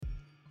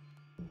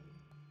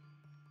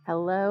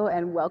Hello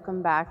and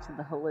welcome back to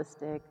the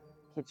Holistic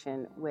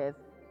Kitchen with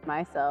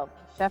myself,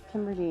 Chef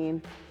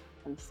Kimberdine.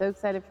 I'm so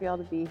excited for y'all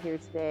to be here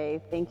today.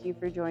 Thank you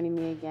for joining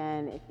me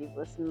again. If you've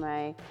listened to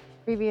my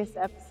previous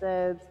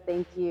episodes,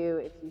 thank you.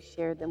 If you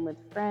shared them with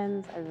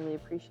friends, I really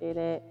appreciate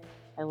it.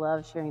 I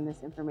love sharing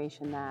this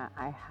information that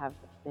I have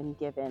been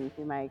given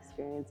through my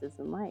experiences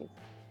in life.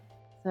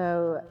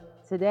 So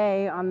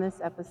today on this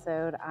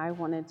episode, I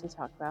wanted to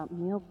talk about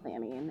meal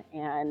planning.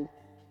 And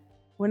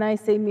when I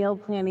say meal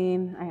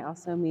planning, I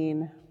also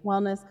mean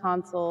wellness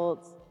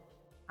consults.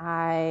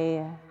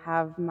 I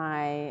have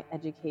my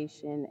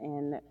education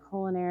in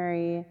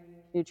culinary,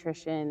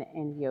 nutrition,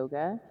 and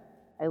yoga.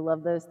 I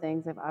love those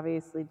things. I've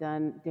obviously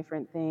done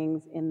different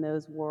things in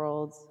those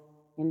worlds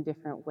in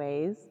different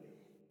ways.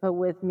 But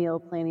with meal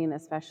planning,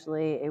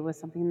 especially, it was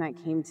something that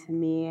came to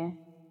me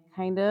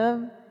kind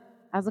of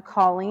as a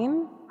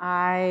calling.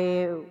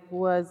 I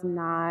was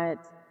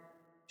not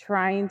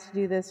trying to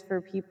do this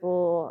for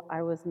people.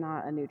 I was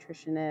not a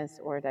nutritionist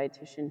or a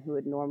dietitian who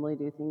would normally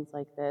do things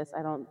like this.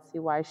 I don't see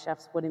why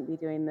chefs wouldn't be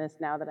doing this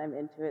now that I'm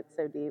into it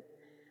so deep.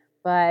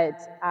 But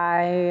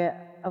I,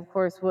 of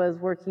course, was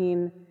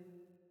working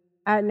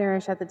at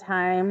Nourish at the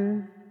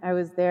time. I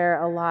was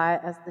there a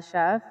lot as the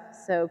chef,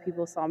 so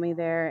people saw me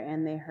there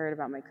and they heard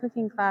about my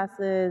cooking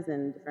classes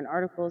and different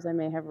articles I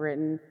may have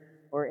written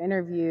or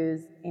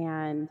interviews.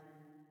 And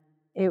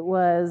it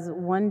was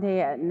one day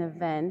at an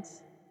event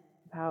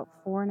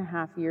about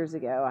 4.5 years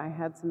ago. I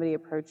had somebody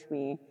approach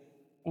me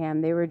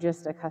and they were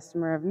just a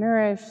customer of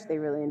Nourish. They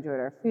really enjoyed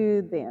our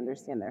food. They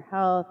understand their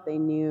health. They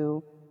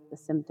knew the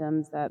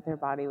symptoms that their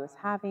body was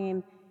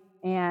having.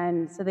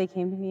 And so they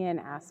came to me and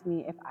asked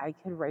me if I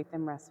could write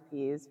them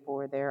recipes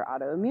for their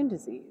autoimmune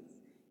disease.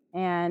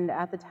 And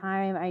at the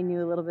time, I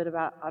knew a little bit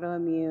about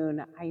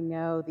autoimmune. I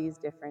know these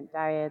different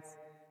diets.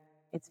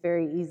 It's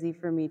very easy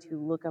for me to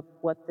look up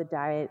what the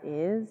diet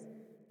is,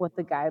 what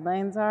the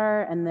guidelines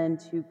are, and then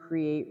to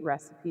create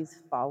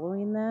recipes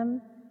following them,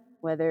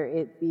 whether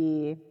it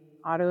be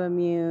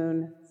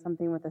autoimmune,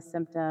 something with a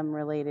symptom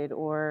related,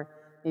 or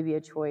maybe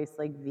a choice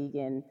like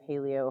vegan,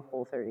 paleo,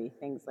 Whole30,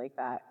 things like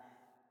that.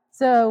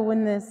 So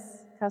when this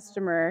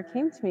customer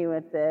came to me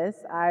with this,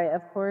 I,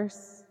 of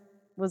course,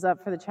 was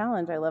up for the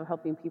challenge. I love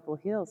helping people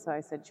heal. So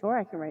I said, sure,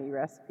 I can write you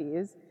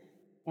recipes.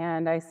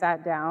 And I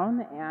sat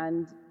down,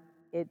 and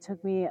it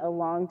took me a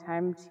long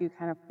time to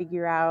kind of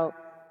figure out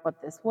what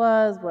this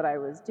was, what I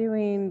was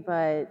doing,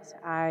 but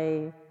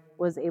I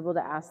was able to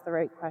ask the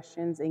right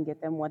questions and get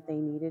them what they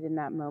needed in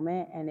that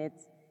moment. And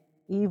it's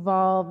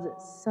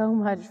evolved so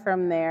much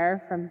from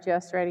there, from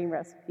just writing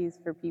recipes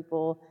for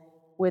people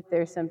with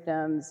their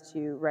symptoms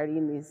to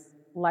writing these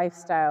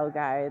lifestyle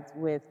guides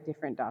with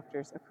different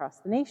doctors across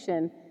the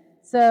nation.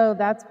 So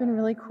that's been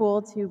really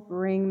cool to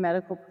bring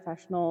medical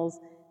professionals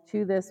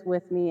to this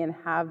with me and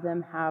have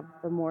them have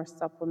the more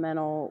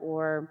supplemental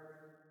or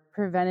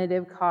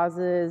preventative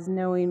causes,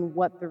 knowing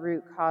what the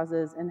root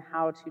causes and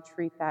how to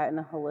treat that in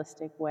a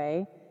holistic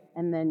way,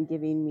 and then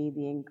giving me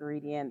the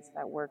ingredients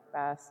that work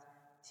best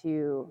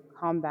to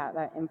combat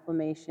that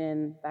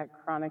inflammation, that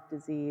chronic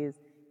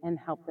disease, and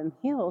help them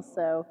heal.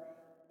 So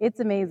it's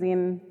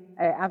amazing.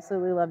 I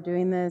absolutely love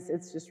doing this.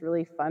 It's just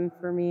really fun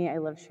for me. I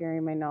love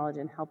sharing my knowledge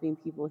and helping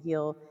people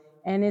heal.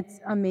 And it's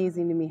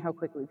amazing to me how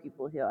quickly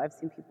people heal. I've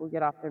seen people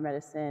get off their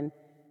medicine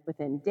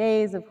within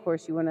days. Of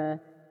course, you want to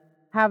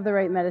have the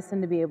right medicine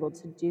to be able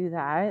to do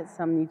that.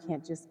 Some you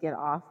can't just get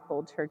off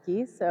cold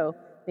turkey. So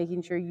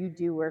making sure you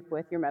do work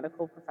with your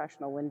medical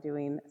professional when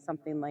doing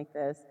something like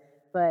this.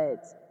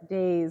 But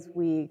days,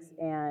 weeks,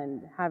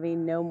 and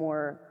having no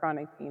more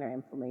chronic pain or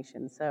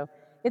inflammation. So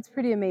it's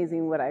pretty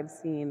amazing what I've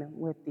seen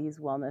with these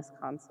wellness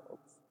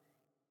consults.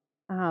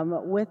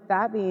 With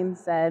that being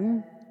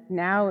said,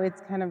 now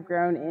it's kind of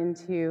grown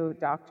into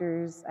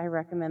doctors. I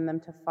recommend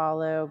them to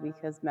follow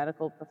because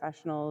medical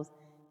professionals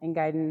and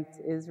guidance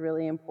is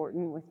really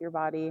important with your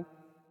body.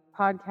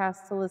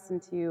 Podcasts to listen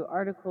to,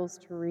 articles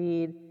to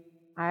read.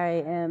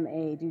 I am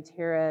a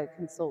doTERRA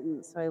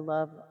consultant, so I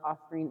love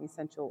offering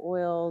essential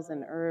oils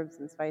and herbs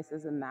and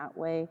spices in that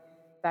way.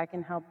 That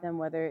can help them,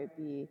 whether it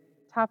be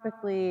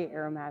topically,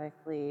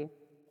 aromatically,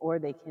 or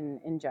they can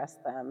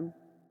ingest them.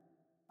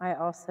 I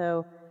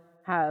also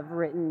have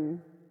written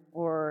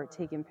or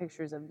taken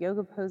pictures of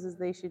yoga poses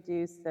they should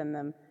do, send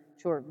them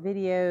short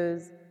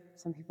videos.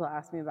 Some people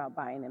ask me about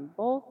buying in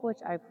bulk, which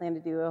I plan to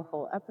do a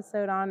whole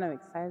episode on. I'm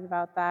excited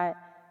about that.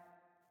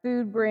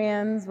 Food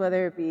brands,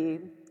 whether it be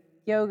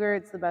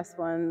yogurts, the best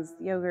ones,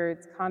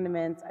 yogurts,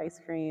 condiments, ice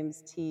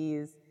creams,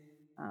 teas.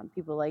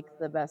 People like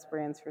the best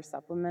brands for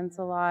supplements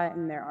a lot,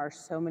 and there are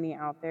so many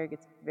out there. It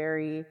gets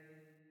very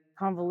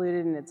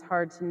convoluted and it's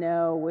hard to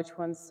know which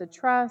ones to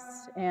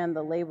trust, and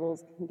the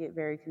labels can get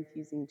very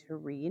confusing to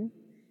read.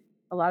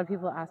 A lot of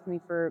people ask me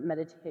for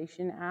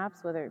meditation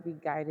apps, whether it be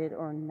guided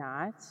or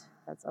not.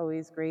 That's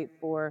always great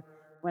for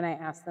when I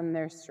ask them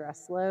their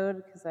stress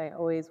load, because I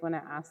always want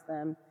to ask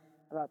them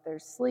about their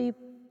sleep,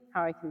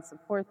 how I can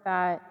support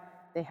that.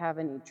 They have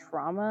any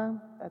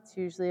trauma, that's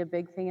usually a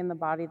big thing in the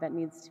body that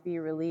needs to be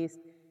released.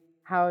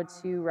 how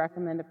to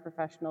recommend a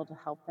professional to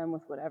help them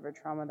with whatever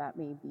trauma that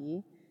may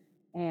be,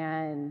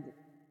 and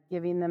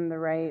giving them the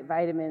right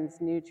vitamins,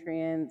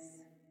 nutrients,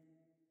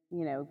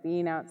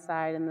 being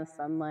outside in the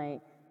sunlight,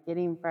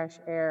 getting fresh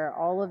air,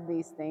 all of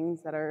these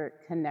things that are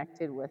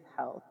connected with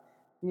health.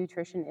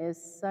 Nutrition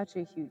is such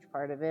a huge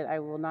part of it. I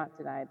will not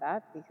deny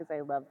that because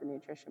I love the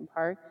nutrition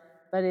part,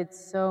 but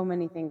it's so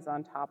many things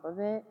on top of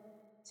it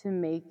to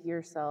make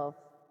yourself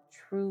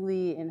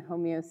truly in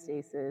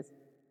homeostasis,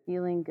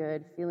 feeling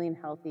good, feeling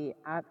healthy,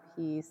 at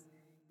peace,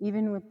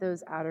 even with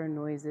those outer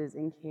noises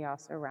and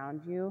chaos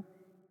around you,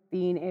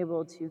 being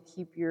able to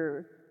keep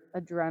your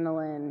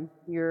adrenaline,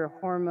 your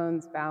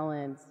hormones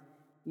balanced,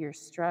 your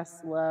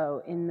stress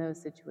low in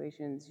those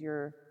situations,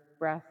 your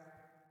breath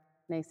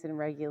nice and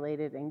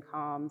regulated and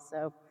calm.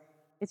 So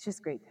it's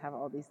just great to have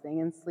all these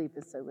things, and sleep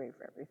is so great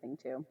for everything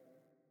too.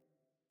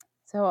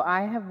 So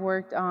I have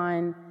worked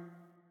on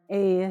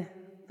a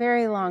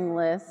very long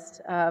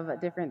list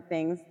of different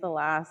things the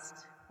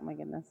last, oh my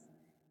goodness,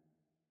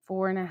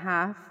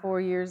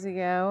 4 years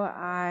ago,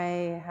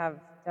 I have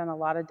done a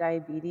lot of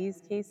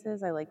diabetes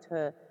cases. I like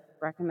to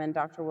recommend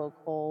Dr. Will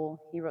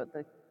Cole. He wrote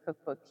the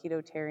cookbook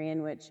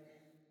Ketotarian, which,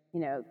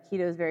 keto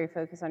is very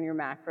focused on your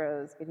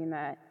macros, getting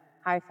that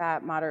high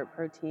fat, moderate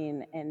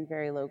protein, and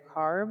very low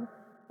carb,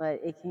 but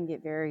it can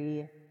get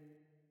very,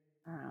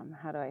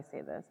 how do I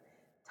say this,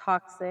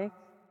 toxic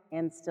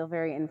and still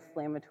very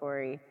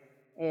inflammatory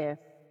if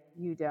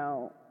you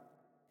don't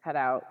cut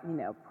out,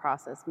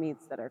 processed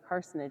meats that are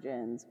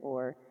carcinogens,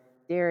 or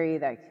dairy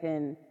that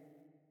can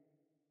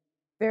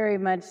very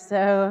much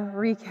so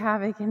wreak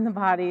havoc in the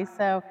body.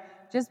 So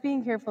just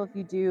being careful if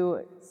you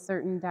do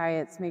certain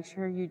diets, make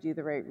sure you do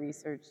the right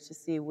research to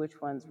see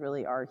which ones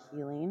really are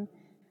healing.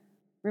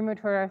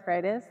 Rheumatoid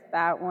arthritis,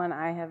 that one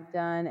I have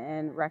done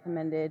and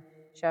recommended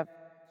Chef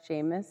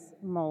Seamus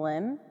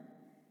Mullen.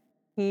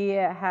 He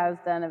has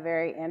done a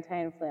very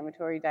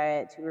anti-inflammatory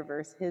diet to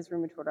reverse his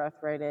rheumatoid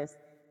arthritis.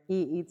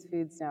 He eats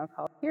foods now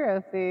called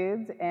hero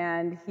foods,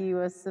 and he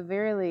was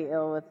severely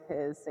ill with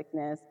his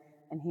sickness,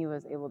 and he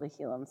was able to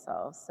heal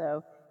himself.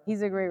 So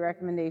he's a great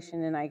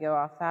recommendation, and I go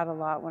off that a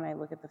lot when I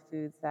look at the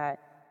foods that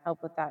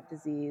help with that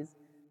disease.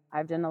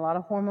 I've done a lot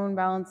of hormone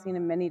balancing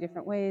in many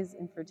different ways: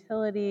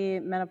 infertility,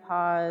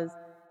 menopause,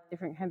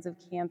 different kinds of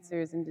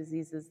cancers and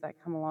diseases that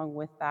come along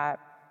with that.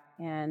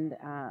 And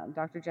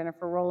Dr.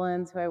 Jennifer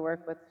Rollins, who I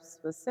work with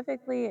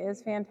specifically,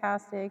 is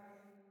fantastic. Dr.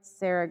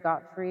 Sarah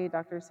Gottfried,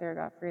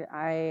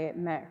 I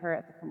met her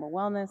at the Coma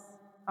Wellness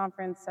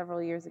Conference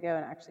several years ago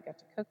and actually got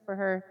to cook for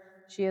her.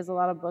 She has a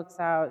lot of books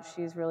out.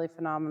 She's really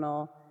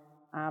phenomenal.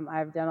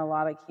 I've done a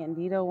lot of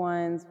Candida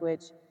ones,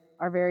 which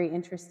are very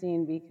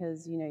interesting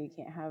because, you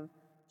can't have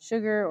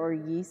sugar or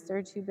yeast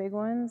are two big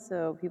ones.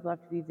 So people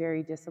have to be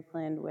very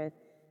disciplined with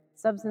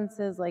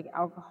substances like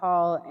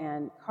alcohol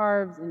and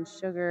carbs and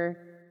sugar,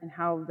 and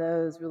how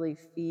those really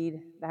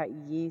feed that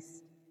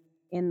yeast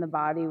in the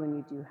body when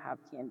you do have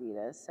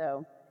candida.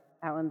 So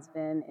that one's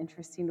been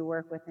interesting to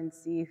work with and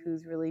see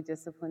who's really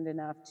disciplined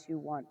enough to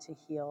want to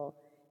heal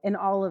in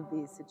all of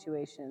these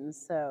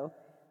situations. So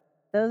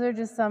those are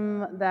just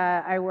some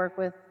that I work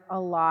with a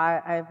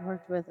lot. I've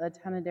worked with a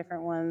ton of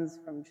different ones,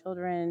 from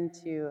children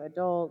to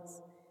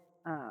adults,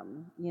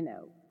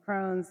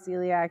 Crohn's,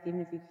 celiac.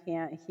 Even if you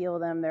can't heal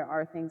them, there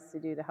are things to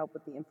do to help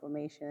with the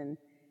inflammation,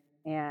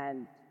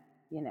 and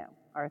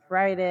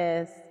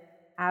arthritis,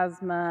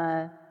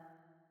 asthma,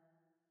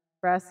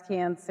 breast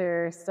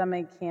cancer,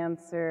 stomach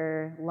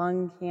cancer,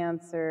 lung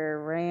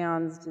cancer,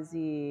 Raynaud's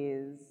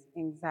disease,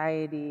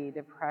 anxiety,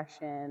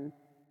 depression.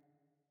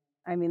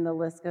 I mean, the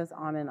list goes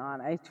on and on.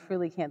 I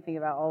truly can't think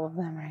about all of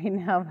them right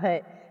now,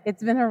 but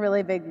it's been a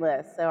really big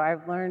list. So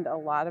I've learned a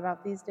lot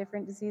about these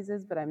different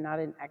diseases, but I'm not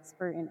an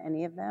expert in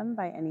any of them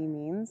by any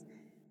means.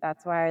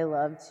 That's why I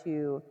love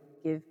to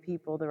give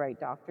people the right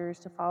doctors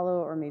to follow,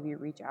 or maybe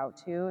reach out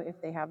to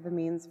if they have the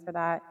means for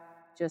that,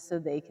 just so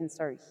they can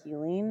start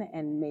healing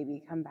and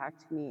maybe come back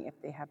to me if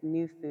they have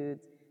new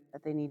foods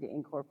that they need to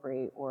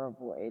incorporate or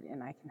avoid,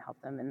 and I can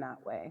help them in that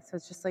way. So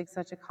it's just like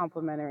such a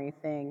complementary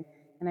thing,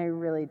 and I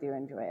really do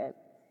enjoy it.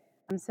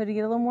 So to get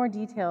a little more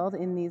detailed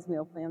in these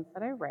meal plans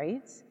that I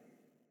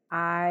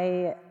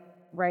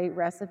write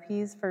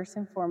recipes first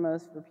and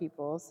foremost for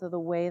people. So the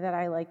way that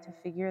I like to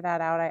figure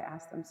that out, I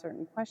ask them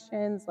certain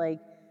questions like,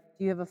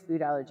 do you have a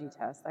food allergy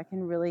test? That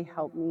can really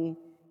help me,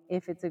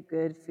 if it's a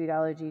good food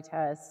allergy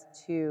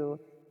test, to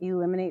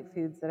eliminate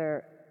foods that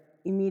are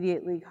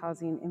immediately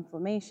causing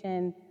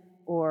inflammation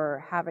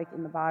or havoc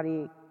in the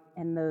body,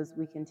 and those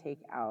we can take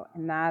out.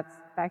 And that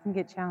can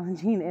get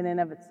challenging in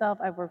and of itself.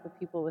 I've worked with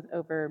people with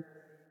over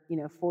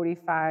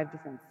 45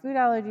 different food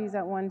allergies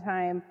at one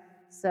time.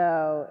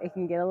 So it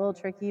can get a little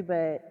tricky,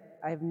 but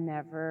I've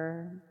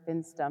never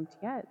been stumped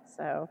yet.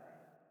 So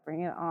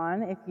bring it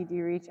on. If you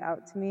do reach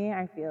out to me,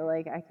 I feel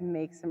like I can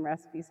make some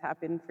recipes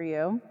happen for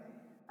you.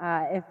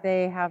 If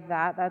they have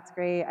that, that's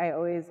great. I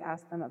always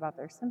ask them about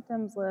their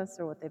symptoms list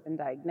or what they've been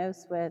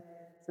diagnosed with,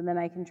 so then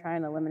I can try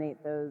and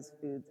eliminate those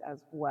foods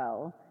as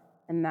well.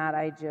 And that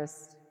I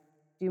just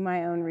do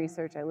my own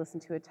research. I listen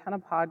to a ton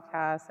of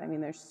podcasts. I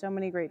mean, there's so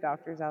many great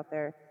doctors out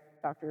there.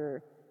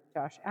 Dr.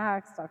 Josh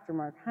Axe, Dr.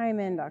 Mark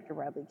Hyman, Dr.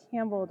 Bradley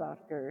Campbell,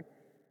 Dr.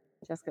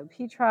 Jessica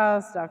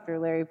Petros, Dr.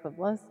 Larry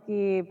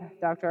Pavlovsky,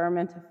 Dr.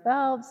 Arminta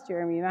Phelps,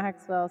 Jeremy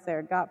Maxwell,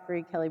 Sarah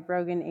Gottfried, Kelly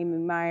Brogan, Amy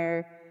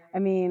Meyer, I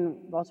mean,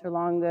 Walter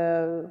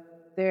Longo,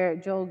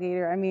 Joel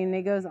Gator. I mean,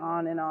 it goes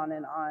on and on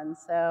and on.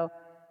 So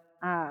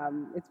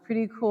it's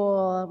pretty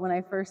cool. When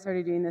I first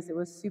started doing this, it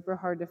was super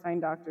hard to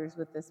find doctors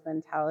with this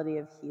mentality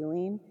of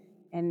healing.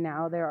 And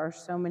now there are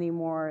so many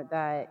more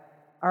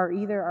that are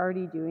either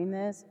already doing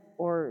this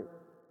or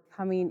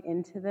coming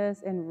into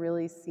this and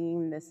really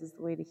seeing this is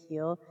the way to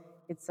heal.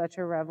 It's such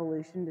a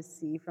revolution to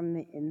see from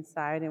the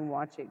inside and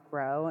watch it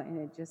grow. And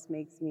it just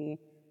makes me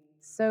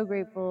so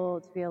grateful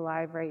to be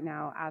alive right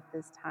now at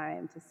this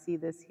time, to see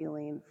this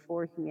healing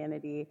for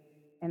humanity.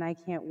 And I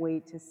can't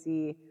wait to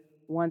see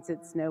once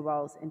it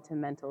snowballs into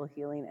mental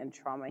healing and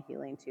trauma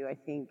healing too. I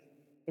think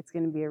it's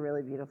going to be a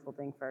really beautiful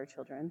thing for our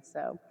children.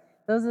 So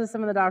those are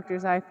some of the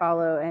doctors I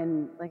follow.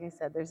 And like I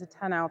said, there's a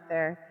ton out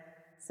there.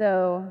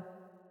 So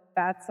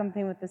that's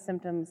something with the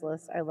symptoms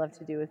list I love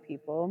to do with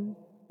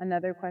people.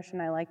 Another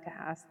question I like to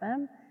ask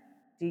them,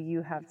 do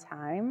you have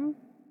time,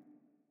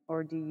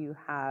 or do you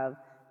have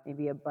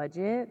maybe a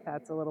budget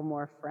that's a little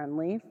more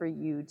friendly for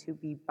you to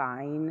be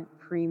buying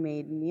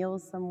pre-made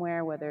meals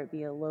somewhere, whether it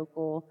be a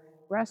local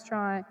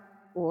restaurant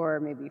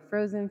or maybe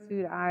frozen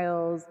food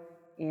aisles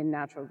in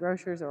natural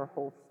grocers or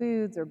Whole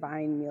Foods, or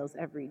buying meals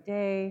every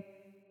day,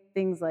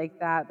 things like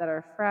that that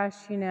are fresh.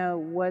 You know,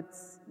 what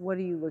are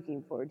you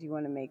looking for? Do you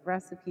want to make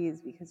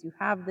recipes because you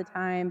have the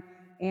time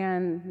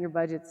and your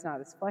budget's not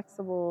as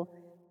flexible?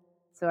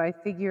 So I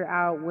figure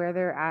out where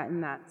they're at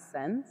in that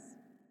sense.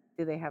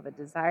 Do they have a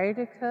desire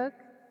to cook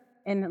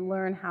and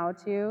learn how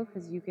to?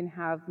 Because you can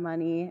have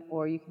money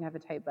or you can have a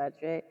tight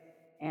budget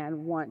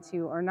and want to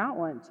or not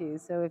want to.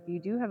 So if you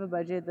do have a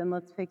budget, then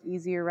let's pick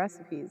easier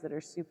recipes that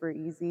are super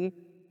easy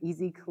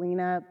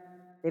cleanup.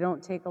 They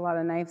don't take a lot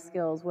of knife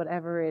skills,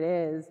 whatever it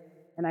is.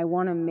 And I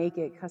want to make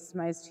it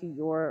customized to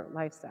your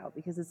lifestyle,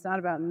 because it's not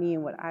about me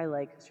and what I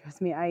like.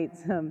 Trust me, I eat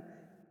some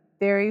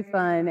very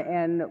fun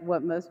and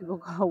what most people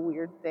call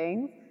weird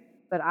things,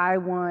 but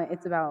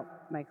it's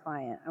about my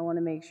client. I want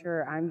to make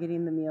sure I'm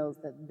getting the meals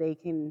that they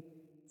can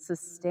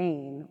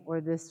sustain,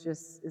 or this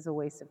just is a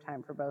waste of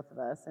time for both of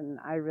us, and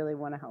I really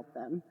want to help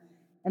them.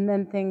 And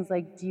then things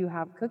like, do you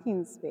have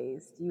cooking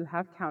space? Do you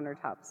have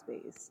countertop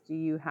space? Do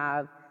you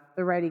have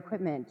the right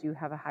equipment? Do you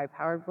have a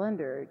high-powered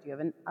blender? Do you have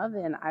an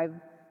oven? I've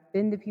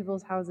been to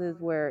people's houses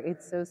where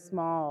it's so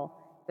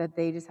small that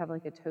they just have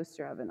like a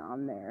toaster oven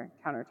on their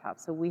countertop.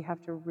 So we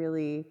have to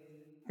really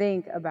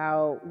think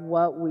about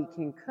what we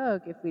can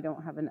cook if we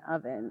don't have an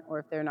oven, or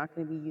if they're not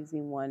going to be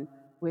using one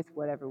with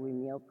whatever we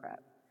meal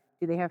prep.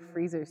 Do they have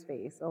freezer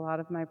space? A lot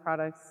of my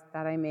products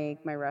that I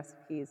make, my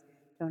recipes,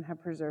 don't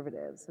have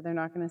preservatives. So they're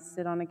not going to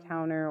sit on a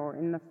counter or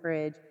in the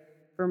fridge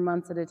for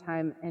months at a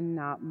time and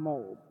not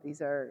mold.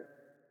 These are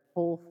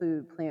whole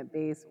food,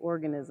 plant-based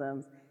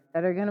organisms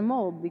that are going to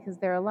mold because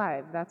they're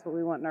alive. That's what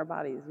we want in our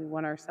bodies. We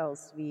want our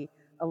cells to be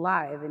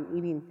alive and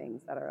eating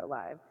things that are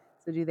alive.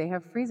 So do they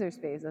have freezer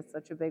space? That's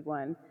such a big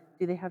one.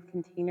 Do they have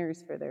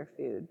containers for their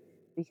food?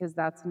 Because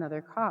that's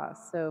another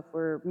cost. So if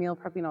we're meal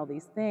prepping all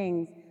these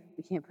things,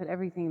 we can't put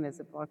everything in a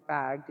Ziploc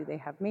bag. Do they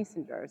have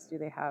mason jars? Do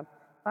they have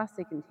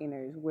plastic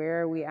containers?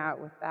 Where are we at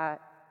with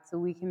that, so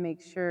we can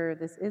make sure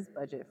this is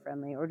budget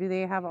friendly? Or do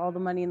they have all the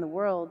money in the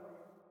world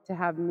to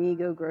have me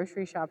go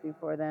grocery shopping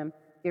for them,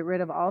 get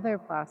rid of all their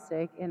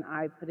plastic, and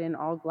I put in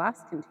all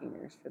glass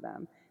containers for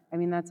them? I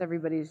mean, that's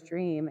everybody's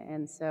dream,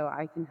 and so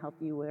I can help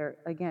you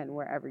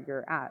wherever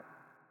you're at.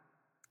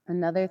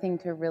 Another thing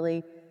to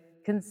really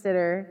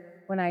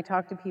consider when I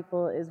talk to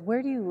people is,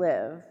 where do you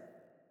live?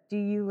 Do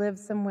you live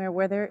somewhere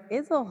where there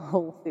is a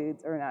Whole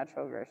Foods or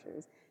natural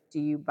grocers? Do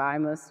you buy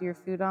most of your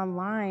food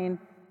online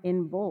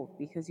in bulk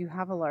because you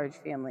have a large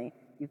family?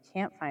 You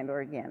can't find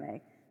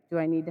organic. Do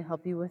I need to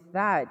help you with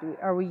that?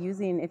 Are we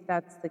using, if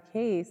that's the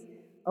case,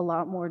 a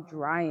lot more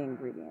dry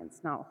ingredients,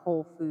 not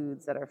whole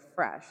foods that are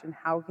fresh? And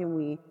how can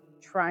we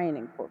try and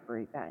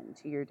incorporate that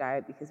into your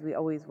diet? Because we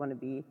always want to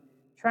be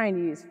trying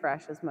to use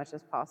fresh as much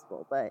as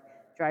possible, but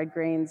dried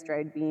grains,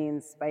 dried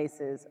beans,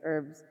 spices,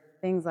 herbs,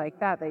 things like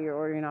that you're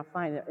ordering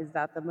offline, is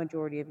that the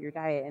majority of your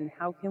diet? And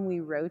how can we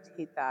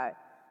rotate that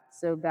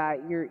so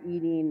that you're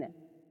eating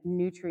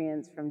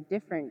nutrients from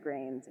different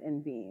grains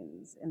and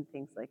beans and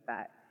things like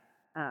that?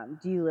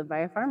 Do you live by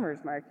a farmer's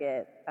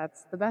market?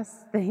 That's the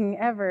best thing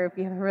ever if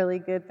you have a really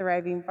good,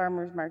 thriving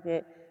farmer's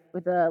market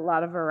with a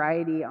lot of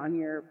variety on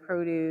your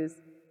produce,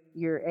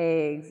 your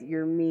eggs,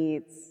 your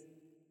meats,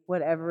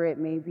 whatever it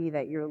may be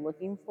that you're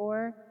looking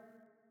for.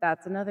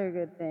 That's another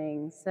good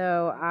thing.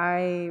 So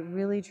I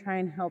really try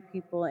and help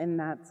people in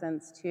that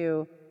sense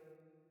too.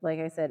 Like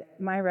I said,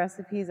 my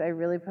recipes, I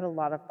really put a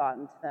lot of thought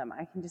into them.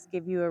 I can just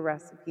give you a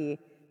recipe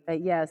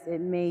that, yes, it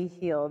may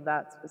heal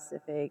that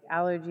specific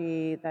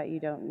allergy that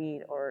you don't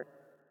need, or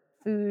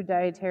food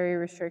dietary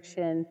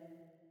restriction,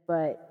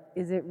 but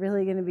is it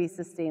really going to be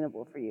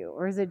sustainable for you?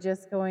 Or is it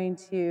just going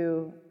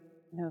to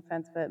no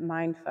offense, but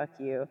mind fuck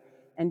you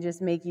and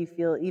just make you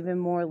feel even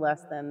more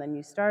less than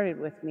you started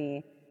with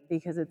me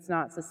because it's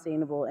not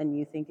sustainable and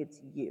you think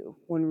it's you,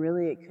 when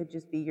really it could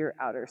just be your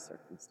outer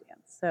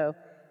circumstance. So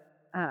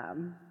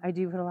I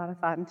do put a lot of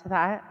thought into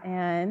that.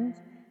 And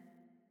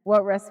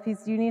what recipes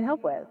do you need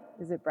help with?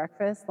 Is it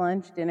breakfast,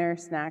 lunch, dinner,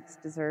 snacks,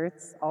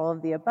 desserts, all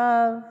of the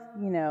above?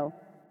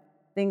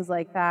 Things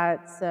like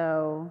that.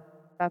 So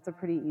that's a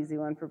pretty easy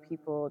one for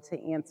people to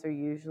answer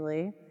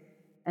usually.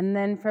 And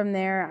then from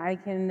there, I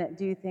can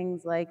do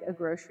things like a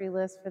grocery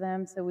list for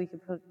them. So we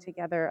could put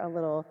together a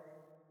little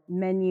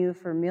menu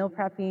for meal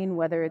prepping,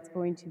 whether it's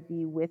going to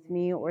be with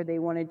me or they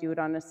want to do it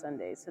on a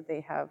Sunday. So they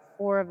have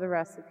 4 of the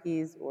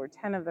recipes or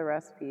 10 of the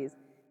recipes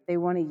they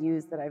want to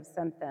use that I've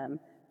sent them,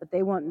 but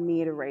they want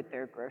me to write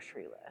their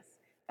grocery list.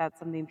 That's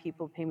something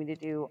people pay me to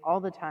do all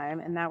the time.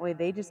 And that way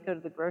they just go to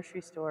the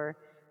grocery store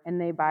and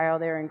they buy all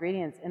their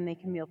ingredients and they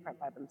can meal prep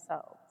by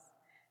themselves.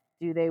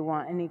 Do they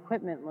want an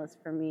equipment list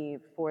for me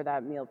for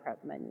that meal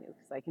prep menu?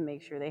 Because I can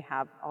make sure they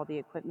have all the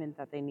equipment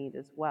that they need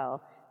as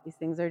well. These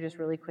things are just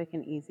really quick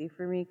and easy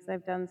for me because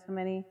I've done so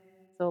many.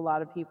 So a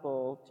lot of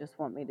people just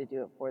want me to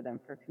do it for them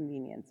for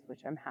convenience,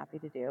 which I'm happy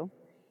to do.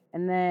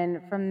 And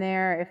then from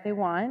there, if they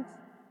want,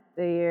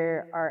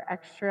 there are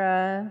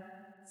extra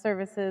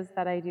services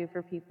that I do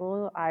for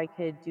people. I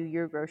could do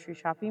your grocery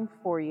shopping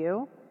for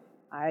you.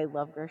 I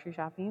love grocery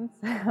shopping,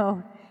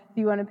 so if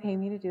you want to pay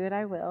me to do it,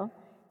 I will.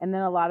 And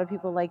then a lot of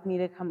people like me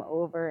to come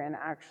over and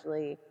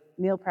actually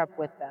meal prep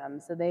with them.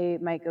 So they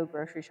might go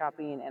grocery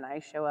shopping and I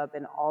show up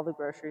and all the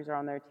groceries are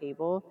on their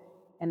table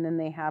and then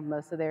they have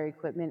most of their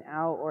equipment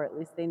out, or at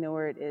least they know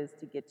where it is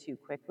to get to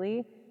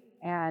quickly.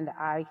 And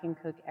I can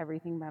cook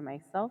everything by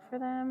myself for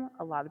them.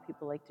 A lot of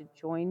people like to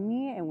join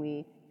me and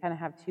we kind of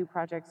have 2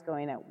 projects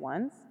going at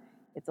once.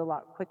 It's a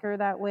lot quicker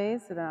that way,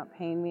 so they're not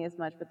paying me as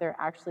much, but they're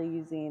actually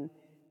using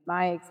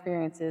my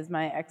experiences,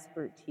 my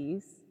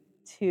expertise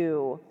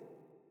to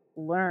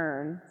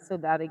learn so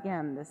that,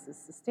 again, this is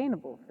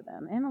sustainable for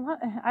them. And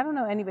I don't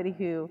know anybody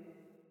who,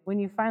 when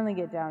you finally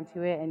get down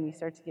to it and you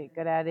start to get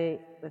good at it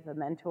with a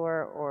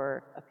mentor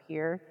or a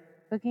peer,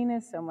 cooking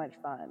is so much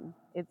fun.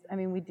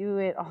 We do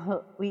it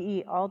all, we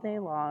eat all day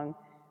long.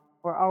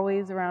 We're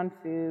always around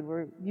food.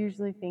 We're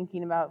usually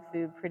thinking about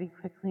food pretty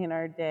quickly in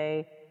our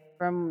day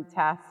from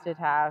task to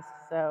task.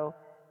 So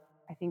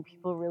I think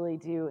people really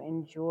do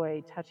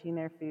enjoy touching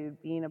their food,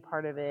 being a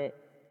part of it,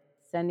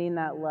 sending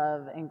that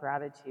love and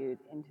gratitude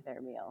into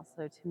their meal.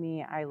 So to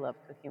me, I love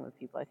cooking with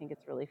people. I think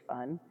it's really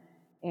fun.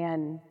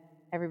 And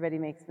everybody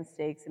makes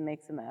mistakes and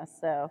makes a mess.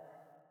 So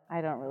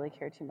I don't really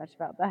care too much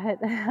about that.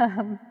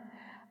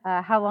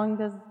 How long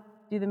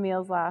do the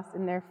meals last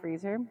in their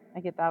freezer? I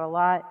get that a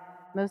lot.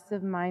 Most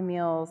of my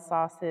meals,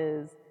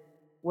 sauces,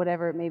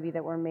 whatever it may be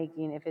that we're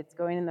making, if it's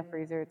going in the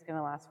freezer, it's going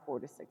to last 4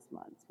 to 6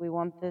 months. We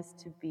want this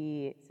to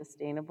be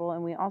sustainable,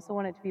 and we also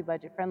want it to be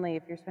budget friendly.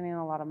 If you're spending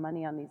a lot of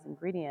money on these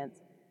ingredients,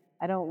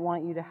 I don't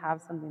want you to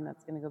have something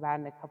that's going to go bad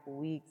in a couple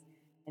weeks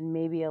and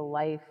maybe a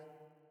life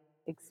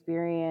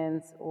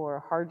experience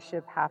or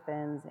hardship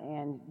happens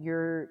and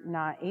you're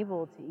not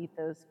able to eat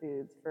those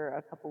foods for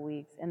a couple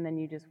weeks and then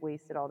you just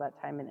wasted all that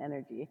time and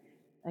energy.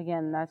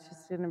 Again, that's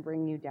just going to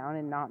bring you down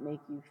and not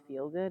make you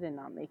feel good and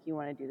not make you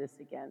want to do this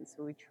again.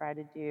 So I try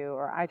to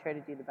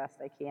do the best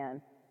I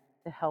can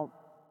to help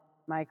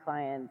my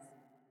clients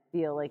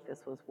feel like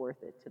this was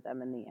worth it to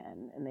them in the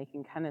end and they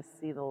can kind of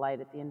see the light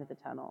at the end of the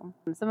tunnel.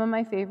 Some of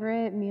my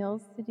favorite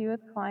meals to do with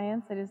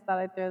clients, I just thought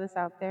I'd throw this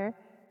out there.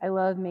 I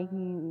love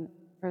making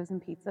frozen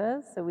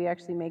pizzas. So we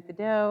actually make the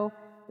dough,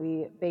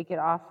 we bake it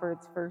off for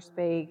its first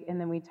bake, and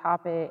then we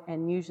top it,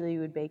 and usually you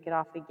would bake it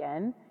off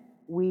again.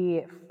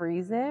 We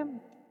freeze it.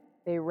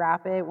 They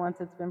wrap it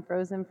once it's been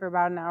frozen for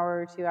about an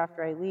hour or 2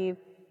 after I leave,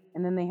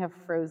 and then they have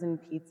frozen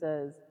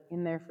pizzas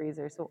in their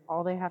freezer. So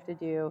all they have to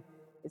do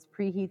is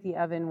preheat the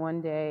oven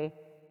one day,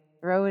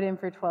 throw it in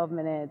for 12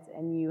 minutes,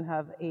 and you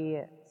have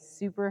a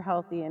super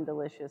healthy and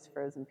delicious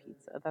frozen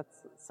pizza.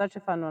 That's such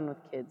a fun one with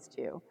kids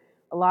too.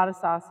 A lot of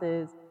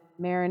sauces,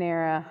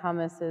 marinara,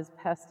 hummuses,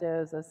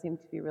 pestos, those seem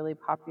to be really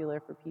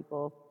popular for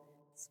people.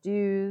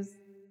 Stews,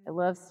 I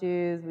love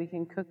stews. We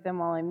can cook them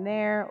while I'm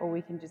there, or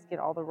we can just get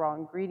all the raw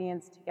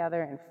ingredients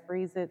together and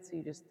freeze it so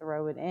you just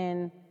throw it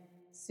in.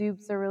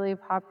 Soups are really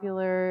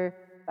popular.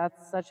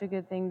 That's such a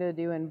good thing to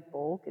do in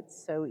bulk.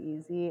 It's so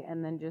easy,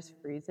 and then just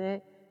freeze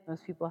it.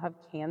 Most people have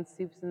canned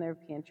soups in their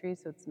pantry,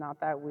 so it's not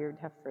that weird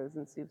to have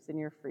frozen soups in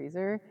your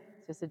freezer.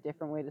 It's just a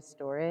different way to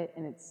store it,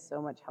 and it's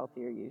so much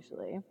healthier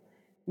usually.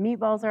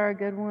 Meatballs are a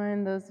good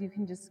one. Those you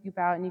can just scoop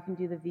out, and you can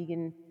do the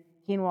vegan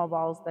quinoa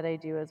balls that I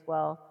do as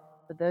well.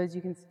 But those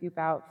you can scoop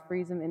out,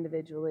 freeze them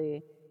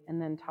individually,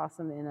 and then toss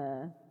them in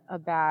a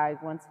bag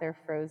once they're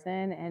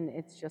frozen, and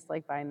it's just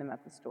like buying them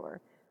at the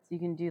store. So you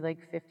can do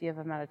like 50 of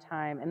them at a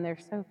time, and they're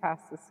so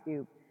fast to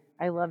scoop.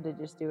 I love to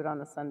just do it on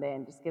a Sunday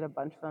and just get a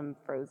bunch of them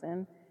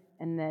frozen,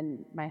 and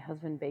then my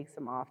husband bakes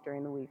them off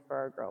during the week for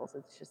our girls.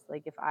 It's just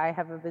like if I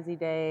have a busy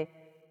day,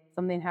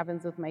 something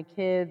happens with my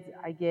kids,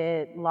 I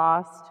get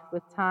lost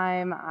with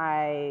time,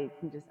 I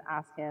can just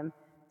ask him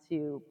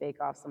to bake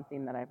off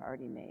something that I've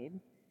already made.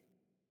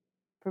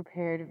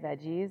 Prepared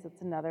veggies,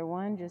 that's another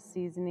one, just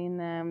seasoning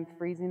them,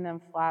 freezing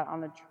them flat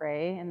on a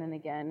tray, and then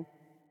again,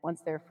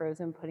 once they're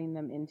frozen, putting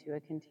them into a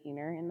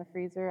container in the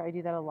freezer. I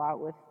do that a lot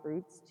with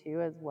fruits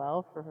too as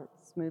well for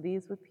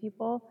smoothies with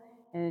people.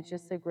 And it's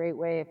just a great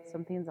way if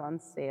something's on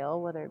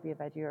sale, whether it be a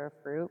veggie or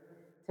a fruit,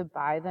 to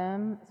buy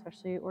them,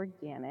 especially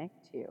organic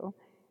too,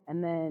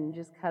 and then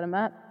just cut them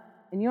up.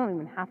 And you don't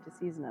even have to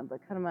season them, but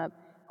cut them up.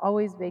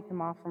 Always bake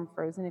them off from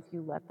frozen. If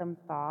you let them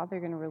thaw, they're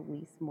going to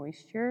release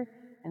moisture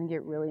and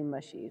get really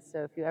mushy.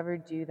 So if you ever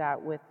do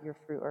that with your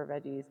fruit or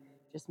veggies,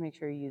 just make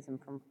sure you use them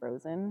from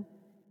frozen.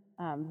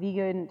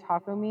 Vegan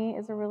taco meat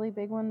is a really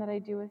big one that I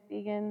do with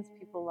vegans.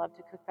 People love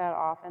to cook that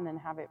off and then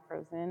have it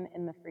frozen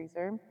in the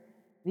freezer.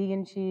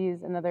 Vegan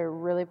cheese, another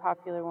really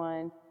popular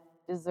one.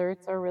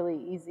 Desserts are really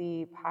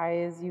easy.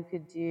 Pies you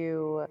could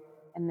do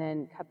and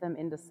then cut them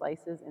into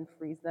slices and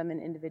freeze them in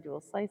individual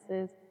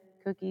slices.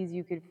 Cookies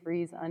you could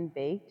freeze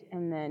unbaked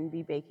and then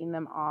be baking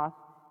them off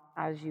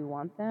as you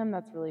want them.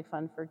 That's really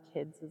fun for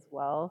kids as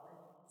well.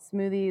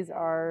 Smoothies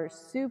are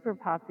super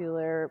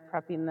popular,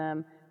 prepping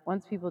them.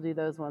 Once people do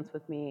those once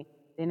with me,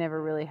 they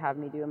never really have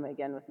me do them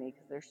again with me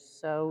because they're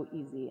so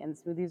easy. And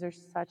smoothies are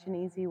such an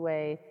easy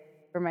way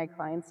for my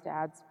clients to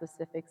add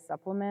specific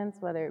supplements,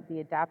 whether it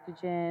be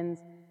adaptogens,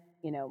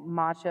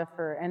 matcha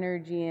for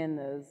energy and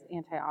those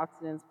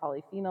antioxidants,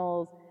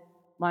 polyphenols,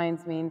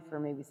 lion's mane for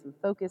maybe some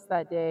focus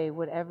that day,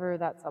 whatever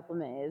that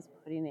supplement is,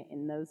 putting it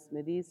in those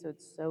smoothies so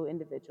it's so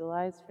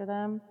individualized for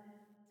them.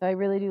 So I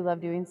really do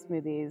love doing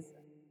smoothies.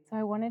 So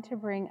I wanted to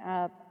bring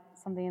up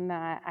something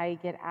that I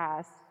get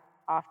asked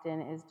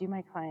often is, do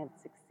my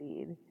clients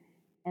succeed?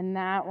 And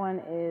that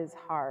one is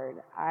hard.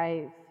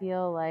 I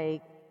feel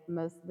like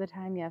most of the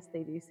time, yes,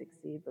 they do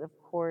succeed, but of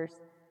course,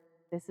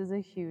 this is a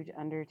huge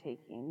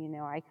undertaking.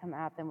 I come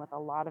at them with a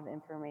lot of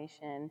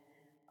information,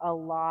 a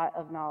lot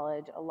of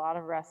knowledge, a lot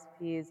of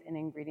recipes and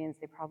ingredients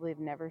they probably have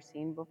never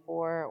seen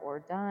before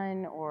or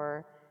done,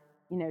 or,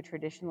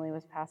 traditionally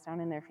was passed down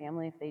in their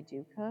family if they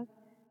do cook.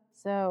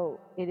 So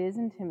it is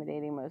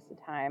intimidating most of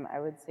the time, I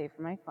would say,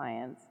 for my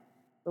clients.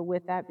 But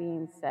with that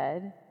being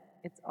said,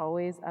 it's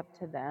always up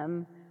to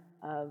them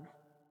of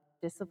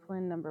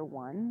discipline number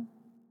one.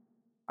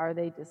 Are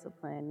they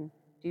disciplined?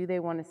 Do they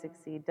want to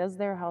succeed? Does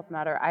their health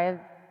matter? I have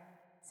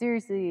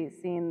seriously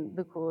seen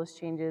the coolest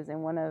changes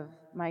in one of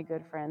my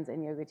good friends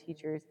and yoga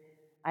teachers.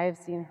 I have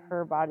seen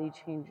her body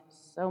change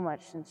so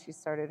much since she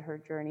started her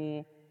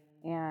journey,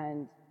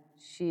 and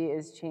she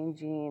is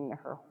changing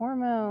her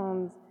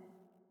hormones.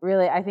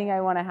 Really, I think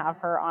I want to have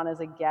her on as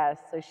a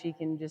guest so she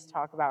can just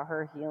talk about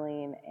her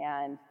healing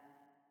and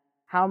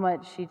how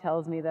much she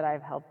tells me that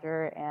I've helped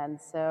her. And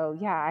so,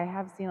 yeah, I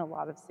have seen a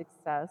lot of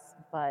success,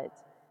 but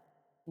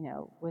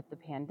with the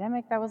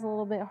pandemic, that was a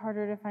little bit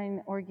harder to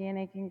find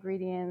organic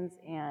ingredients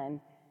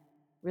and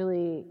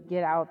really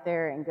get out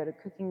there and go to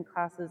cooking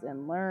classes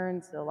and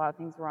learn. So a lot of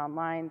things were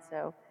online.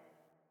 So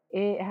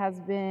it has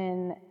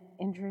been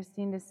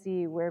interesting to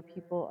see where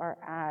people are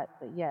at.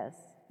 But yes,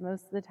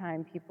 most of the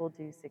time people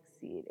do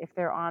succeed. If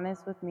they're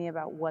honest with me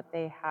about what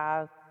they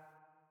have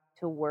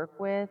to work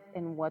with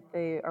and what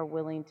they are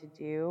willing to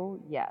do,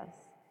 yes.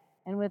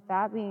 And with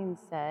that being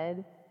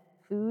said,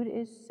 food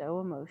is so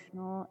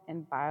emotional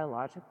and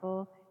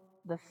biological.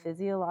 The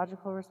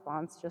physiological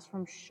response just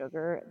from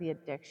sugar, the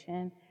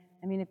addiction.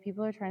 I mean, if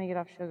people are trying to get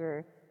off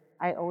sugar,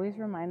 I always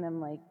remind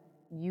them, like,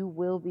 you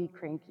will be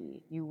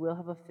cranky. You will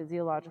have a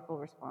physiological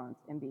response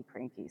and be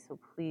cranky. So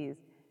please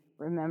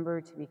remember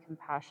to be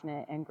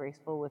compassionate and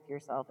graceful with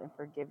yourself and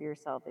forgive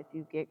yourself if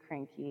you get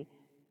cranky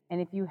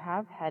and if you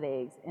have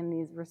headaches and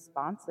these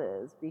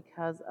responses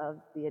because of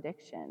the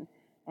addiction.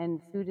 And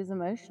food is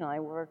emotional. I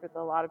work with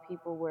a lot of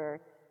people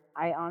where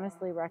I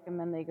honestly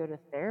recommend they go to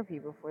therapy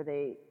before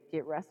they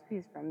get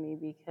recipes from me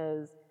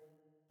because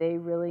they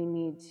really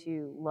need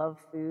to love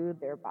food,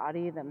 their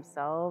body,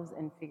 themselves,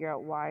 and figure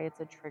out why it's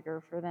a trigger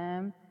for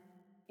them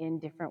in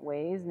different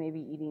ways,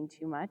 maybe eating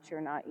too much or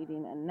not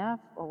eating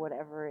enough or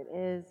whatever it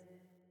is.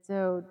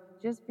 So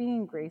just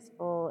being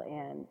graceful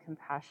and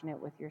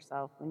compassionate with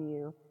yourself when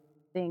you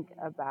think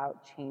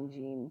about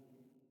changing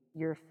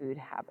your food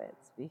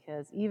habits,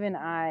 because even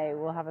I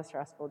will have a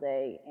stressful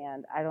day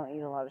and I don't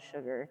eat a lot of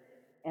sugar,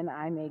 and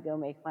I may go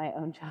make my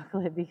own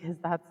chocolate because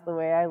that's the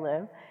way I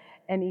live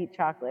and eat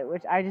chocolate,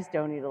 which I just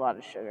don't eat a lot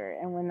of sugar.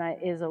 And when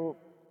that is a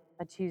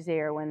Tuesday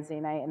or Wednesday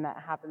night, and that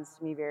happens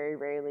to me very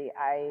rarely,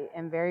 I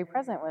am very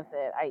present with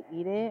it. I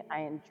eat it,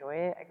 I enjoy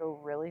it, I go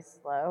really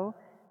slow,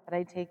 but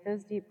I take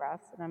those deep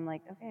breaths and I'm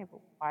like, okay,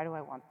 but why do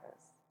I want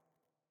this?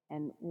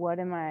 And what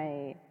am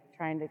I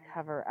trying to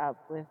cover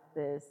up with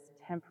this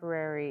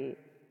temporary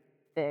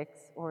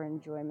fix or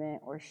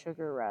enjoyment or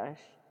sugar rush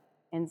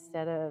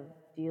instead of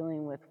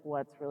dealing with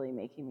what's really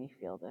making me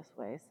feel this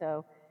way?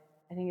 So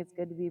I think it's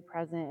good to be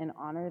present and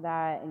honor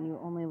that, and you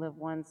only live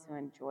once, to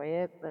enjoy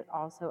it, but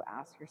also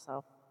ask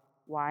yourself,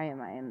 why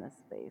am I in this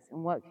space?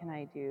 And what can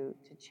I do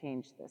to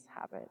change this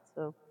habit?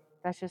 So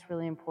that's just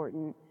really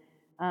important.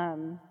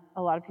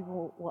 A lot of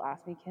people will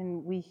ask me,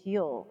 can we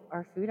heal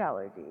our food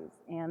allergies?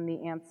 And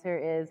the answer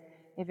is,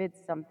 if it's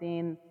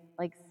something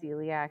like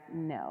celiac,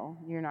 no,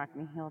 you're not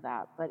going to heal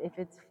that. But if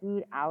it's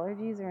food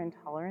allergies or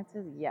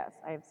intolerances, yes,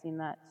 I've seen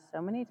that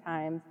so many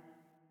times.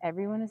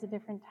 Everyone is a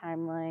different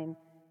timeline.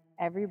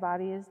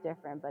 Everybody is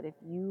different. But if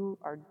you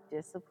are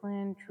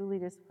disciplined, truly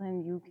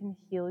disciplined, you can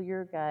heal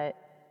your gut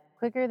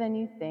quicker than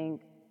you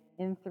think.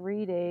 In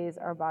 3 days,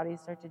 our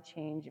bodies start to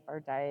change if our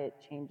diet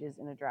changes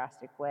in a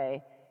drastic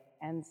way.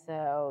 And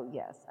so,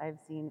 yes, I've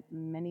seen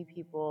many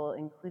people,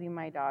 including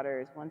my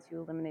daughters, once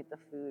you eliminate the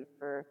food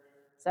for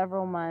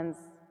several months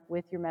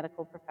with your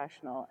medical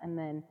professional and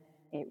then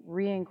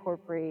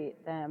reincorporate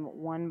them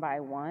one by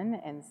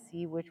one and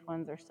see which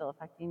ones are still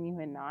affecting you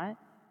and not,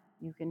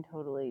 you can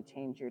totally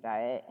change your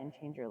diet and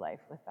change your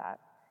life with that.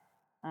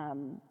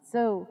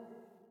 So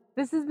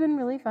this has been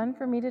really fun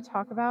for me to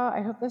talk about.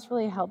 I hope this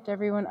really helped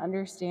everyone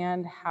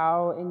understand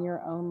how in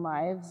your own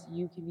lives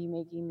you can be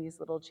making these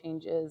little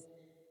changes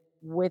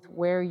with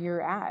where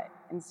you're at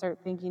and start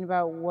thinking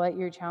about what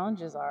your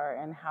challenges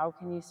are and how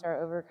can you start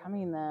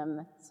overcoming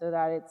them so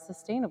that it's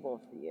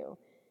sustainable for you.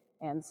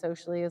 And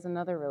socially is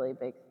another really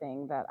big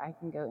thing that I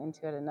can go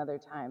into at another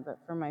time. But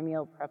for my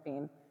meal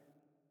prepping,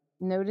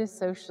 notice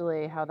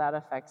socially how that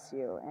affects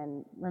you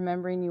and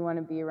remembering you want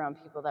to be around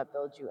people that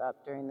build you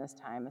up during this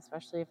time,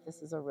 especially if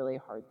this is a really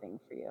hard thing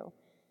for you.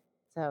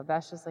 So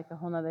that's just like a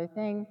whole nother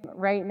thing.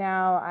 Right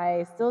now,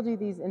 I still do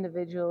these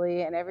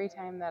individually, and every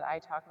time that I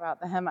talk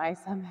about them, I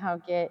somehow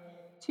get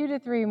 2 to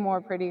 3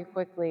 more pretty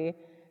quickly.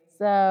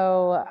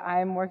 So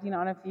I'm working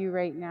on a few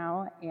right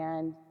now,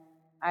 and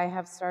I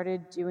have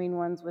started doing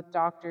ones with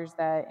doctors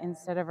that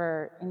instead of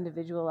our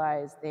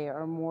individualized, they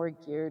are more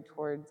geared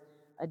towards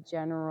a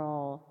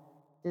general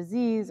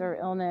disease or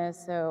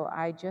illness. So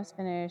I just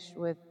finished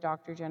with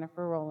Dr.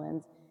 Jennifer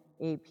Rowlands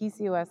a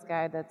PCOS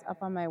guide that's up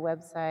on my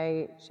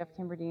website,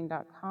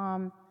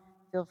 chefkimberdeen.com.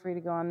 Feel free to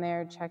go on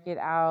there, check it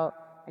out.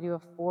 I do a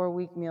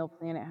 4-week meal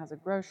plan. It has a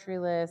grocery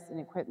list, an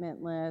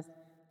equipment list,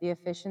 the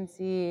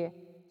efficiency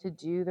to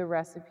do the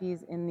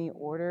recipes in the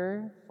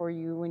order for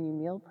you when you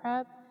meal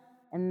prep.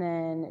 And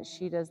then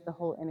she does the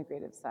whole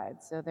integrative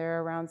side. So there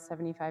are around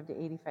 75 to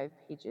 85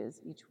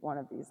 pages, each one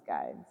of these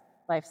guides,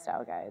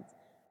 lifestyle guides.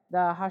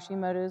 The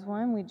Hashimoto's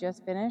one we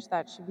just finished.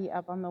 That should be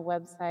up on the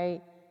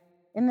website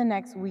in the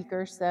next week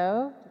or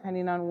so,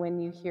 depending on when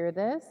you hear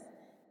this.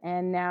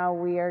 And now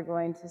we are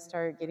going to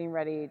start getting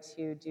ready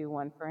to do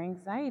one for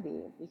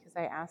anxiety because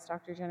I asked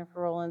Dr.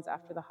 Jennifer Rowlands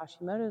after the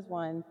Hashimoto's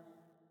one,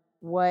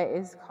 what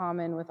is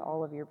common with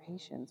all of your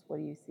patients? What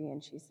do you see?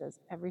 And she says,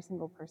 every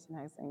single person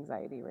has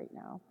anxiety right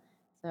now.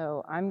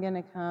 So I'm going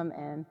to come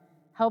and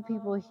help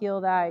people heal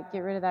that,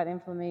 get rid of that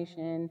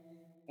inflammation.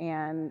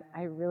 And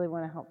I really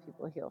want to help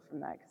people heal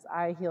from that because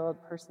I healed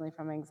personally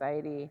from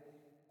anxiety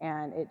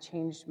and it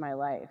changed my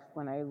life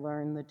when I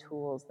learned the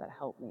tools that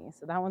help me.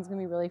 So that one's going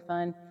to be really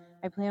fun.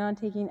 I plan on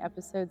taking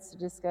episodes to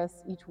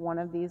discuss each one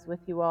of these with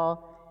you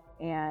all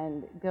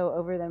and go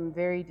over them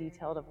very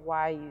detailed of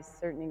why I use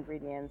certain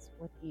ingredients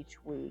with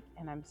each week.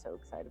 And I'm so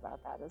excited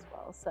about that as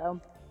well. So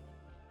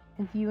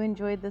if you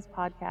enjoyed this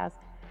podcast,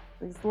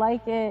 please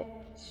like it,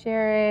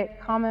 share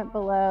it, comment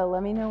below.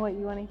 Let me know what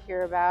you want to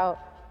hear about.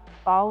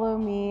 Follow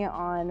me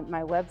on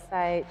my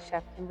website,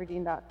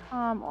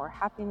 chefkimberdeen.com or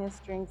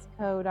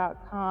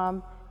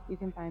happinessdrinksco.com. You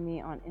can find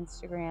me on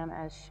Instagram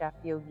as Chef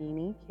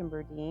Yogini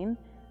Kimberdeen.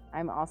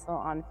 I'm also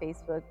on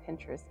Facebook,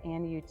 Pinterest,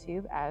 and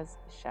YouTube as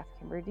Chef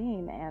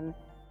Kimberdeen, and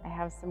I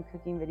have some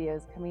cooking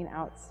videos coming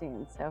out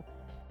soon. So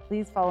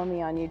please follow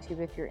me on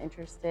YouTube if you're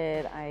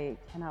interested. I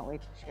cannot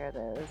wait to share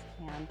those.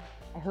 And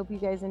I hope you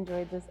guys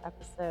enjoyed this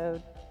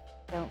episode.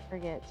 Don't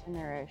forget to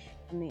nourish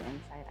from the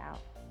inside out.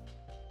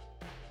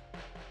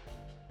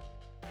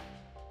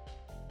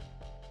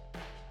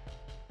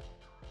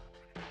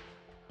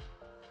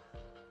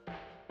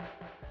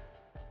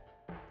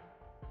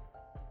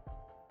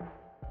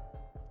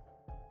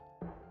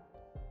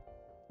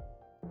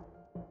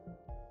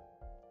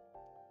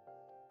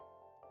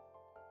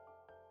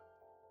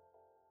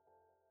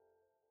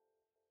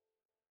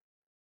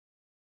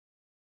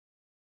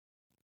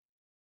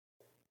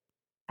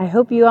 I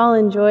hope you all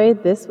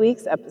enjoyed this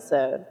week's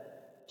episode.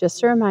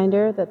 Just a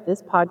reminder that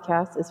this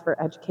podcast is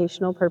for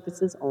educational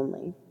purposes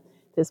only.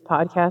 This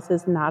podcast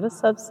is not a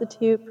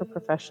substitute for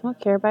professional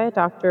care by a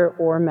doctor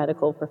or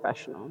medical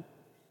professional.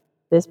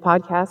 This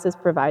podcast is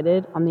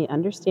provided on the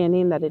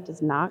understanding that it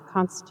does not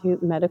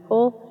constitute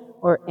medical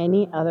or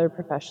any other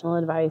professional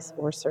advice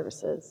or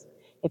services.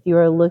 If you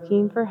are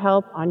looking for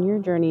help on your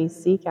journey,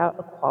 seek out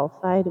a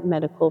qualified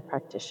medical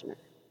practitioner.